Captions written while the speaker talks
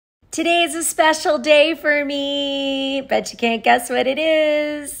Today is a special day for me. Bet you can't guess what it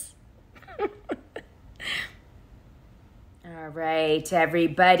is. All right,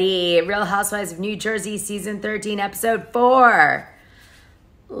 everybody. Real Housewives of New Jersey, Season 13, Episode 4.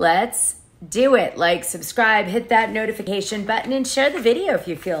 Let's do it. Like, subscribe, hit that notification button, and share the video if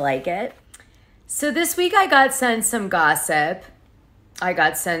you feel like it. So this week I got sent some gossip. I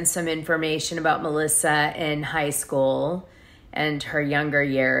got sent some information about Melissa in high school and her younger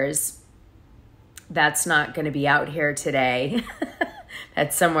years. That's not going to be out here today.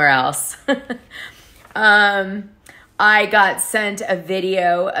 That's somewhere else. I got sent a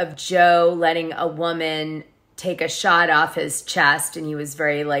video of Joe letting a woman take a shot off his chest, and he was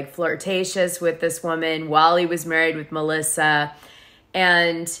very flirtatious with this woman while he was married with Melissa.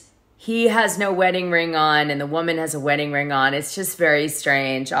 And he has no wedding ring on, and the woman has a wedding ring on. It's just very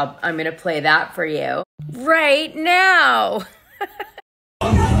strange. I'm going to play that for you right now.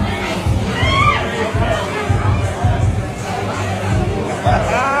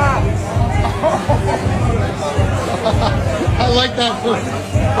 I like that.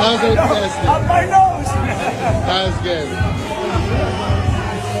 That was fantastic. Up my nose. That was good.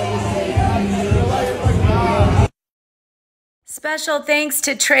 Special thanks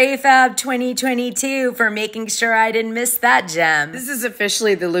to TreyFab 2022 for making sure I didn't miss that gem. This is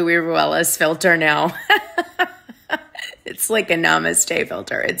officially the Louis Ruelas filter now. It's like a namaste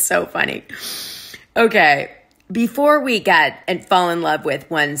filter. It's so funny. Okay. Before we get and fall in love with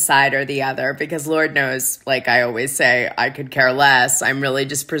one side or the other, because Lord knows, like I always say, I could care less. I'm really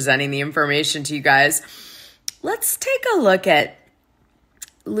just presenting the information to you guys. Let's take a look at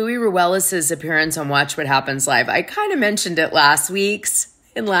Louis Ruelas' appearance on Watch What Happens Live. I kind of mentioned it in last week's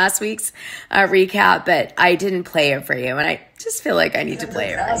recap, but I didn't play it for you, and I just feel like I need to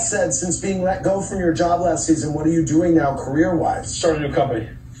play it. As said, since being let go from your job last season, what are you doing now career-wise? Start a new company.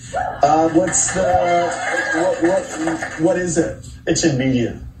 What's the what is it? It's in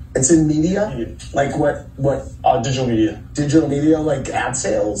media. It's in media? Like what? Digital media. Digital media, like ad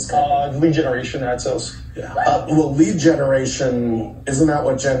sales? Lead generation, ad sales. Yeah. Well, lead generation, isn't that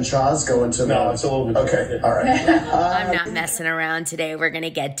what Jen Shaw's going to? No, it's a little bit. Okay, all right. I'm not messing around today. We're going to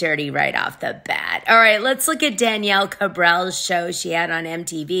get dirty right off the bat. All right, let's look at Danielle Cabril's show she had on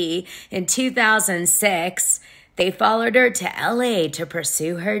MTV in 2006. They followed her to LA to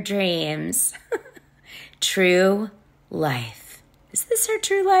pursue her dreams. True life. Is this her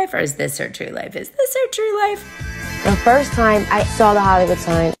true life or is this her true life? Is this her true life? The first time I saw the Hollywood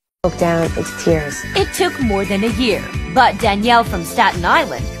sign, I broke down into tears. It took more than a year, but Danielle from Staten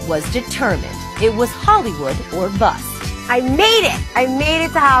Island was determined. It was Hollywood or bust. I made it! I made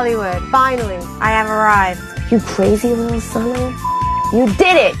it to Hollywood. Finally, I have arrived. You crazy little son of... You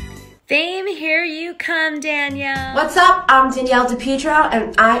did it! Fame, here you come, Danielle. What's up? I'm Danielle DePietro,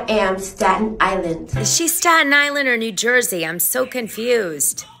 and I am Staten Island. Is she Staten Island or New Jersey? I'm so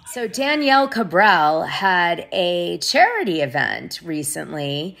confused. So Danielle Cabral had a charity event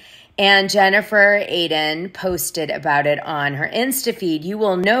recently, and Jennifer Aiden posted about it on her Insta feed. You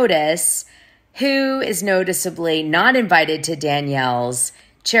will notice who is noticeably not invited to Danielle's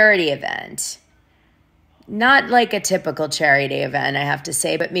charity event. Not like a typical charity event, I have to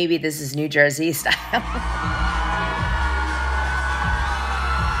say, but maybe this is New Jersey style.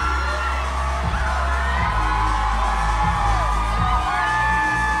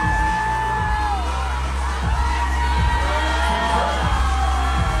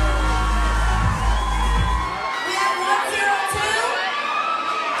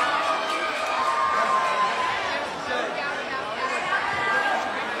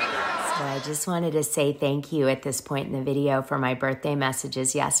 I just wanted to say thank you at this point in the video for my birthday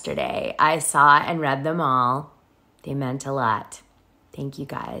messages yesterday. I saw and read them all. They meant a lot. Thank you,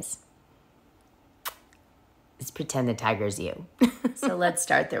 guys. Let's pretend the tiger's you. So let's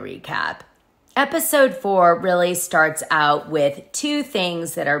start the recap. Episode 4 really starts out with two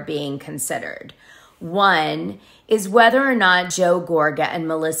things that are being considered. One is whether or not Joe Gorga and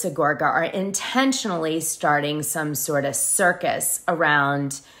Melissa Gorga are intentionally starting some sort of circus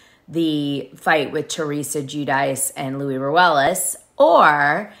around the fight with Teresa Giudice and Louis Ruelas,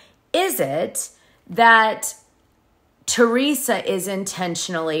 or is it that Teresa is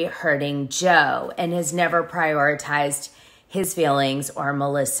intentionally hurting Joe and has never prioritized his feelings or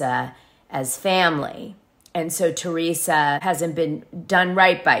Melissa as family? And so Teresa hasn't been done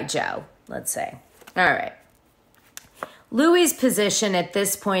right by Joe, let's say. All right. Louis's position at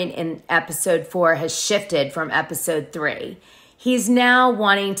this point in episode 4 has shifted from episode 3. He's now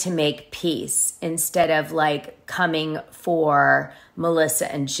wanting to make peace instead of coming for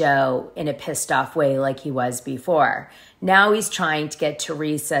Melissa and Joe in a pissed off way like he was before. Now he's trying to get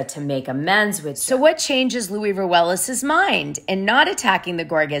Teresa to make amends with Joe. So what changes Louis Ruelas' mind in not attacking the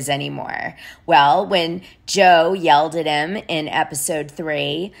Gorgas anymore? Well, when Joe yelled at him in episode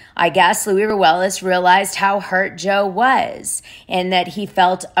 3, I guess Louis Ruelas realized how hurt Joe was and that he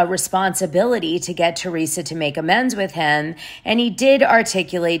felt a responsibility to get Teresa to make amends with him. And he did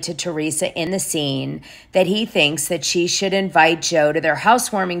articulate to Teresa in the scene that he thinks that she should invite Joe to their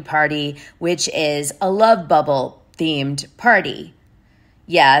housewarming party, which is a love bubble themed party.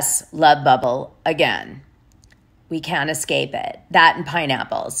 Yes, love bubble again. We can't escape it. That and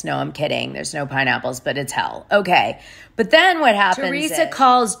pineapples. No, I'm kidding. There's no pineapples, but it's hell. Okay. But then what happens Teresa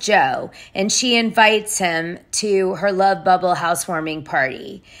calls Joe and she invites him to her love bubble housewarming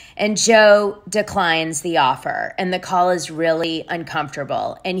party. And Joe declines the offer. And the call is really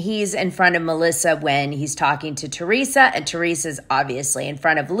uncomfortable. And he's in front of Melissa when he's talking to Teresa. And Teresa's obviously in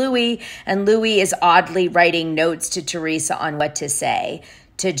front of Louis. And Louis is oddly writing notes to Teresa on what to say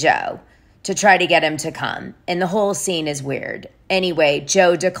to Joe to try to get him to come. And the whole scene is weird. Anyway,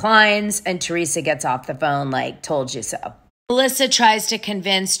 Joe declines and Teresa gets off the phone like, told you so. Melissa tries to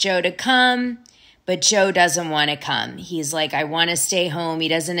convince Joe to come, but Joe doesn't want to come. He's like, I want to stay home. He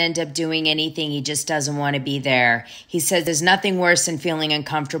doesn't end up doing anything. He just doesn't want to be there. He says there's nothing worse than feeling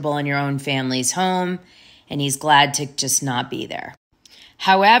uncomfortable in your own family's home, and he's glad to just not be there.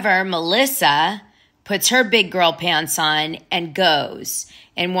 However, Melissa puts her big girl pants on and goes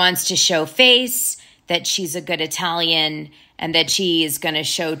and wants to show face that she's a good Italian and that she is going to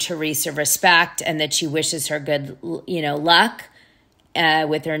show Teresa respect and that she wishes her good, luck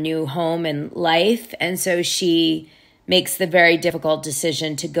with her new home and life. And so she makes the very difficult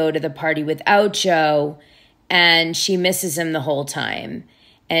decision to go to the party without Joe, and she misses him the whole time.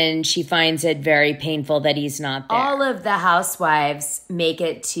 And she finds it very painful that he's not there. All of the housewives make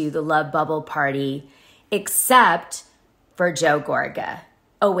it to the Love Bubble party except for Joe Gorga.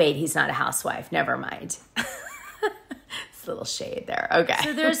 Oh, wait, he's not a housewife. Never mind. It's a little shade there. Okay.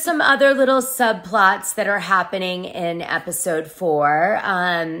 So there's some other little subplots that are happening in episode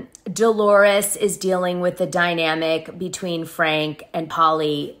 4. Dolores is dealing with the dynamic between Frank and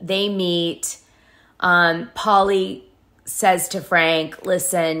Polly. They meet. Polly says to Frank,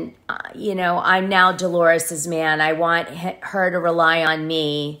 listen, I'm now Dolores's man. I want her to rely on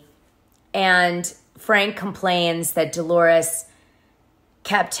me. And Frank complains that Dolores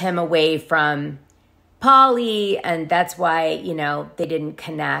kept him away from Polly, and that's why, they didn't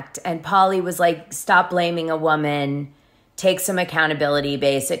connect. And Polly was like, stop blaming a woman, take some accountability,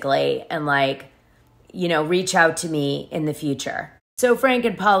 basically, and reach out to me in the future. So Frank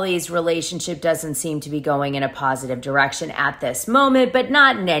and Polly's relationship doesn't seem to be going in a positive direction at this moment, but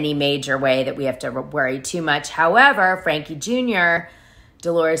not in any major way that we have to worry too much. However, Frankie Jr.,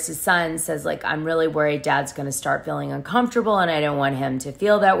 Dolores' son, says, I'm really worried Dad's going to start feeling uncomfortable and I don't want him to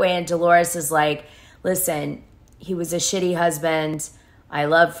feel that way. And Dolores is like, listen, he was a shitty husband. I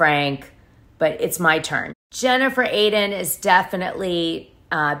love Frank, but it's my turn. Jennifer Aydin is definitely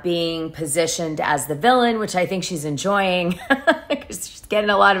being positioned as the villain, which I think she's enjoying because she's getting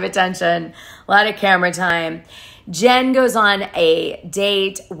a lot of attention, a lot of camera time. Jen goes on a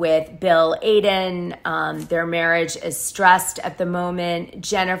date with Bill Aydin. Their marriage is stressed at the moment.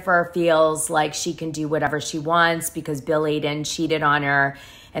 Jennifer feels like she can do whatever she wants because Bill Aydin cheated on her,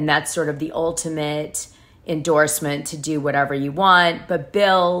 and that's sort of the ultimate endorsement to do whatever you want. But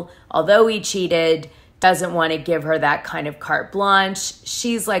Bill, although he cheated, doesn't want to give her that kind of carte blanche.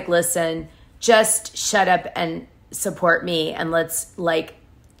 She's like, listen, just shut up and support me, and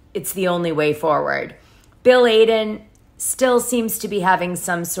it's the only way forward. Bill Aydin still seems to be having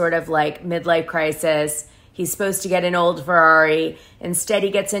some sort of midlife crisis. He's supposed to get an old Ferrari. Instead, he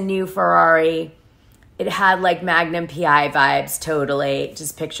gets a new Ferrari. It had Magnum PI vibes, totally.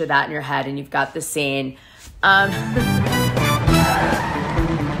 Just picture that in your head and you've got the scene. I'm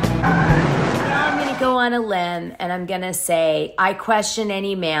going to go on a limb and I'm going to say I question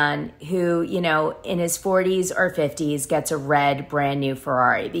any man who, in his 40s or 50s gets a red brand new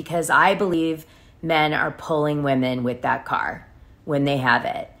Ferrari, because I believe men are pulling women with that car when they have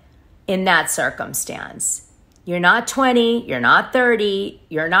it. In that circumstance, you're not 20, you're not 30,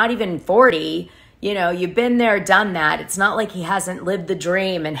 you're not even 40. You've been there, done that. It's not like he hasn't lived the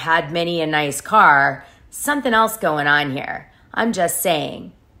dream and had many a nice car. Something else going on here. I'm just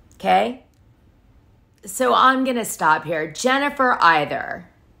saying, okay? So I'm going to stop here. Jennifer either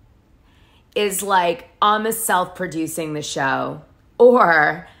is almost self-producing the show,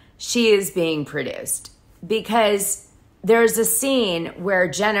 or she is being produced, because there's a scene where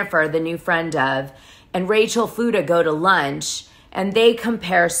Jennifer, the new friend of, and Rachel Fuda go to lunch, and they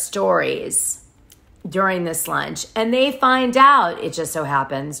compare stories during this lunch. And they find out, it just so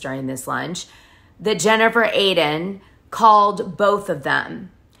happens during this lunch, that Jennifer Aydin called both of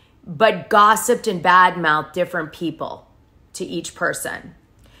them, but gossiped and badmouthed different people to each person.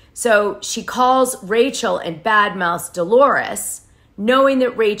 So she calls Rachel and badmouths Dolores, knowing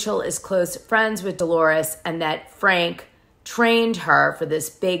that Rachel is close friends with Dolores and that Frank trained her for this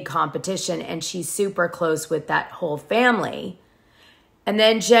big competition, and she's super close with that whole family. And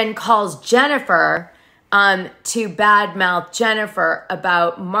then Jen calls Jennifer to badmouth Jennifer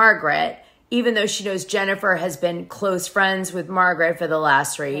about Margaret, even though she knows Jennifer has been close friends with Margaret for the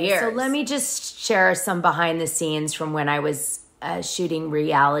last 3 years. So let me just share some behind the scenes from when I was shooting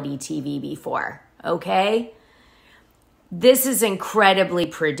reality TV before, okay? This is incredibly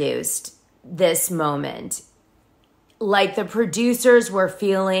produced, this moment. Like the producers were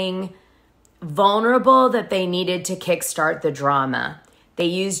feeling vulnerable that they needed to kickstart the drama. They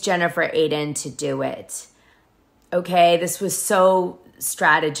used Jennifer Aydin to do it. Okay, this was so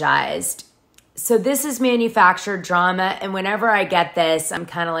strategized. So this is manufactured drama, and whenever I get this, I'm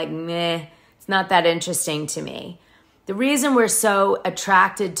kind of like, meh, it's not that interesting to me. The reason we're so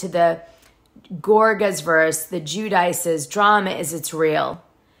attracted to the Gorga's verse, the Judice's drama, is it's real.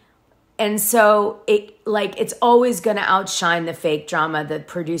 And so it's always going to outshine the fake drama that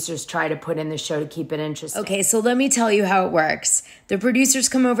producers try to put in the show to keep it interesting. Okay, so let me tell you how it works. The producers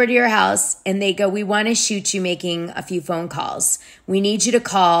come over to your house and they go, we want to shoot you making a few phone calls. We need you to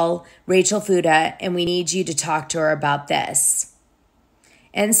call Rachel Fuda and we need you to talk to her about this.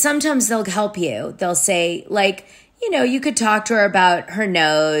 And sometimes they'll help you. They'll say, like, you know, you could talk to her about her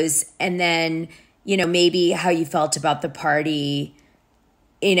nose and then, you know, maybe how you felt about the party.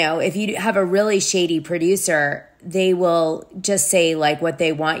 You know, if you have a really shady producer, they will just say like what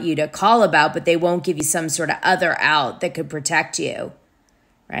they want you to call about, but they won't give you some sort of other out that could protect you,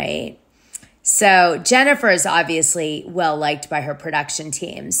 right? So Jennifer is obviously well liked by her production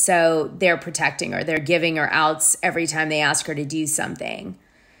team. So they're protecting her. They're giving her outs every time they ask her to do something.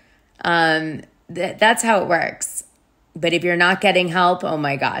 That's how it works. But if you're not getting help, oh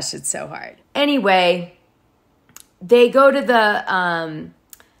my gosh, it's so hard. Anyway, they go to the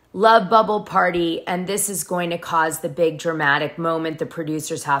Love Bubble party, and this is going to cause the big dramatic moment the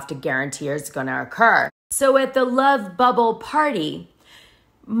producers have to guarantee is going to occur. So at the Love Bubble party,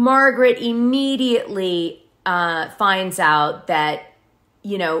 Margaret immediately finds out that,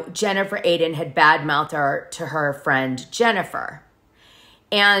 you know, Jennifer Aydin had badmouthed her to her friend Jennifer.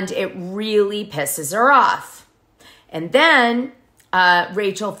 And it really pisses her off. And then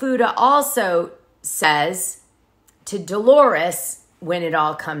Rachel Fuda also says to Dolores, when it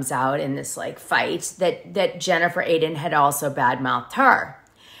all comes out in this like fight, that Jennifer Aydin had also badmouthed her.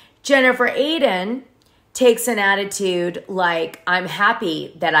 Jennifer Aydin takes an attitude like, I'm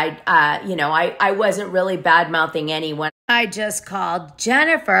happy that I wasn't really badmouthing anyone. I just called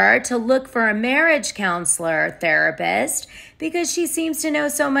Jennifer to look for a marriage counselor therapist because she seems to know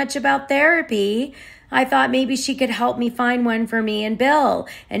so much about therapy. I thought maybe she could help me find one for me and Bill.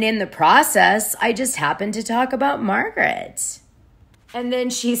 And in the process, I just happened to talk about Margaret. And then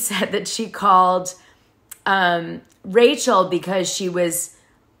she said that she called Rachel because she was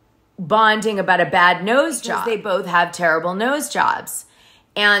bonding about a bad nose job. They both have terrible nose jobs.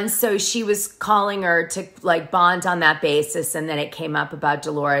 And so she was calling her to like bond on that basis. And then it came up about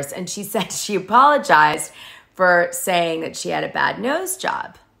Dolores. And she said she apologized for saying that she had a bad nose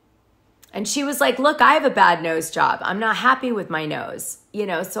job. And she was like, look, I have a bad nose job. I'm not happy with my nose. You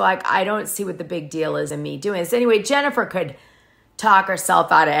know, so I don't see what the big deal is in me doing this. Anyway, Jennifer could talk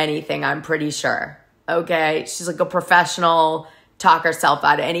herself out of anything, I'm pretty sure. Okay? She's like a professional, talk herself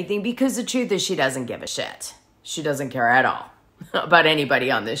out of anything because the truth is she doesn't give a shit. She doesn't care at all about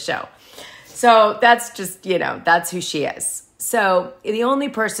anybody on this show. So that's just, you know, that's who she is. So the only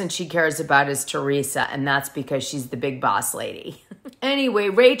person she cares about is Teresa, and that's because she's the big boss lady. Anyway,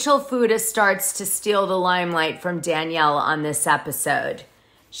 Rachel Fuda starts to steal the limelight from Danielle on this episode.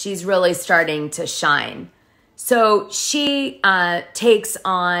 She's really starting to shine. So she takes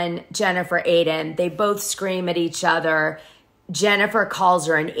on Jennifer Aydin. They both scream at each other. Jennifer calls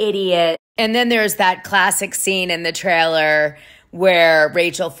her an idiot. And then there's that classic scene in the trailer where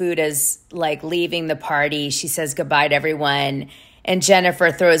Rachel Fuda's like leaving the party. She says goodbye to everyone. And Jennifer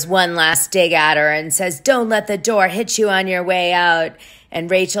throws one last dig at her and says, don't let the door hit you on your way out.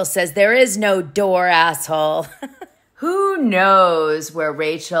 And Rachel says, there is no door, asshole. Who knows where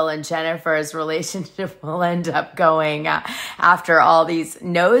Rachel and Jennifer's relationship will end up going after all these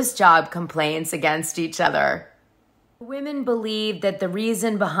nose job complaints against each other. Women believe that the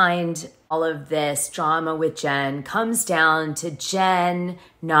reason behind All of this drama with Jen comes down to Jen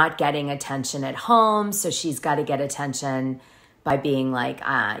not getting attention at home. So she's got to get attention by being like,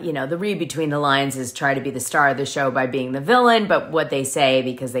 the read between the lines is try to be the star of the show by being the villain. But what they say,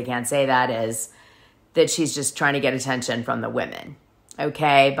 because they can't say that, is that she's just trying to get attention from the women.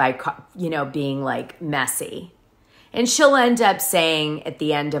 Okay. By, being like messy. And she'll end up saying at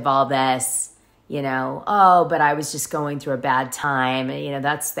the end of all this, oh, but I was just going through a bad time. And,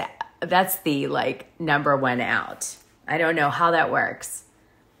 that's the like number one out. I don't know how that works.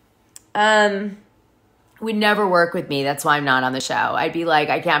 Would never work with me. That's why I'm not on the show. I'd be like,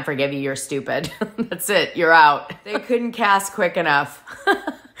 I can't forgive you. You're stupid. That's it. You're out. They couldn't cast quick enough.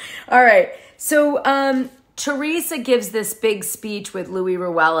 All right. So, Teresa gives this big speech with Louis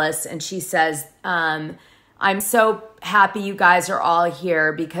Ruelas, and she says, I'm so happy you guys are all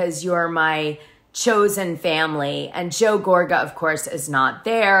here because you're my chosen family. And Joe Gorga, of course, is not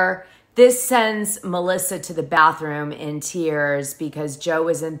there. This sends Melissa to the bathroom in tears because Joe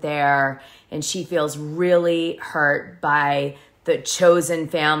isn't there, and she feels really hurt by the chosen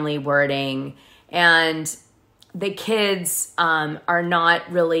family wording. And the kids are not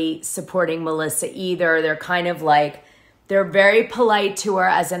really supporting Melissa either. They're kind of like, they're very polite to her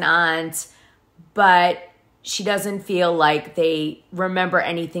as an aunt, but she doesn't feel like they remember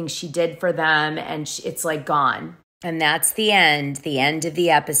anything she did for them, and it's like gone. And that's the end of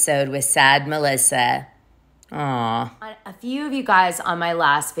the episode with sad Melissa. Aww. A few of you guys on my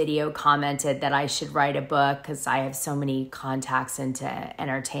last video commented that I should write a book because I have so many contacts into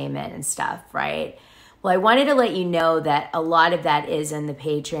entertainment and stuff, right? Well, I wanted to let you know that a lot of that is in the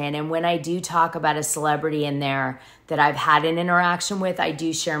Patreon. And when I do talk about a celebrity in there that I've had an interaction with, I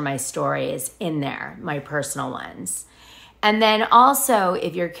do share my stories in there, my personal ones. And then also,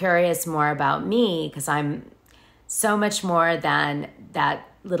 if you're curious more about me, because I'm so much more than that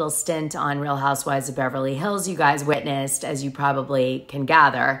little stint on Real Housewives of Beverly Hills you guys witnessed, as you probably can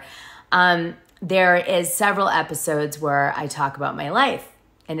gather, there is several episodes where I talk about my life.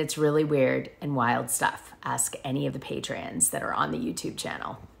 And it's really weird and wild stuff. Ask any of the patrons that are on the YouTube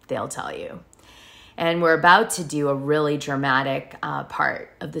channel. They'll tell you. And we're about to do a really dramatic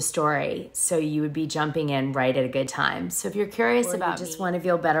part of the story. So you would be jumping in right at a good time. So if you're curious about you just want to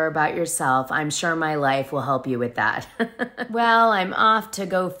feel better about yourself, I'm sure my life will help you with that. Well, I'm off to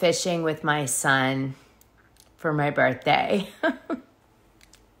go fishing with my son for my birthday.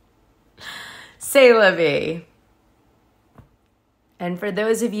 C'est la vie. And for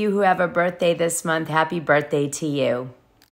those of you who have a birthday this month, happy birthday to you.